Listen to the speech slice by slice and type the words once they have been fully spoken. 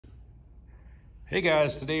Hey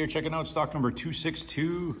guys, today you're checking out stock number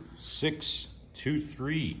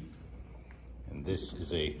 262623. And this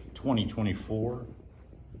is a 2024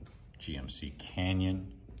 GMC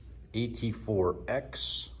Canyon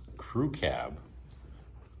AT4X crew cab.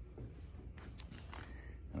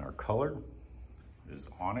 And our color is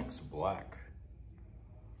onyx black.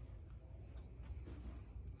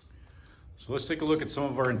 So let's take a look at some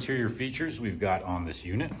of our interior features we've got on this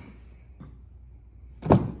unit.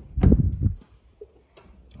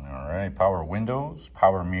 All right, power windows,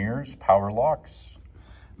 power mirrors, power locks,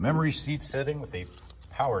 memory seat setting with a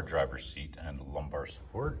power driver's seat and lumbar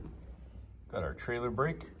support. Got our trailer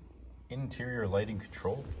brake, interior lighting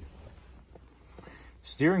control.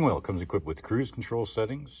 Steering wheel comes equipped with cruise control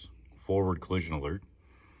settings, forward collision alert,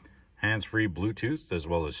 hands-free Bluetooth, as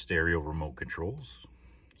well as stereo remote controls,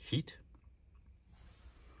 heat,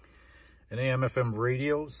 an AM/FM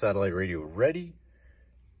radio, satellite radio ready.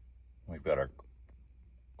 We've got our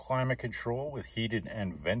climate control with heated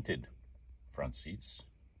and vented front seats.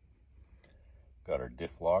 Got our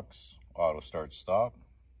diff locks, auto start stop,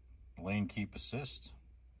 lane keep assist,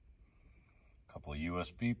 a couple of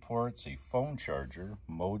USB ports, a phone charger,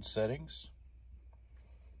 mode settings,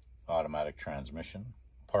 automatic transmission,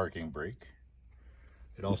 parking brake.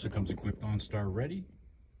 It also comes equipped OnStar ready.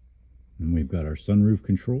 And we've got our sunroof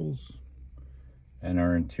controls and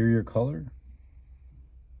our interior color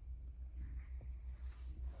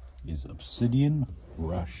is Obsidian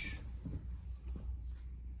Rush.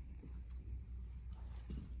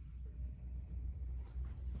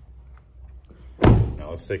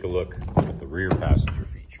 Now let's take a look at the rear passenger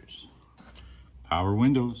features. Power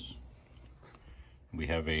windows. We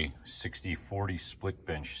have a 60/40 split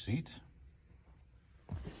bench seat.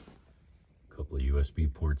 A couple of USB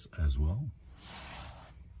ports as well.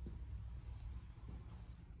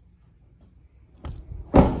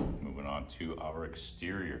 Moving on to our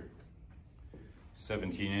exterior.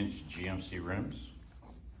 17-inch GMC rims.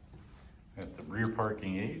 Got the rear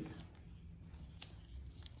parking aid.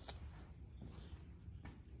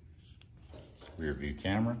 Rear view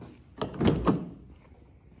camera.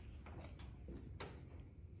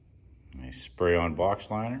 A spray-on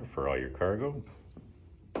box liner for all your cargo.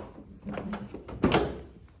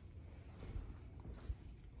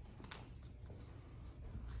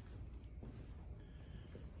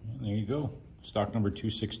 There you go, stock number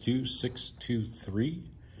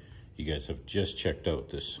 262623. You guys have just checked out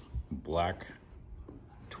this black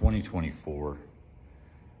 2024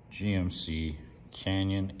 GMC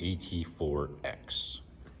Canyon AT4X.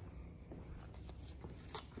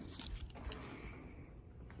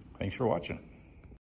 Thanks for watching.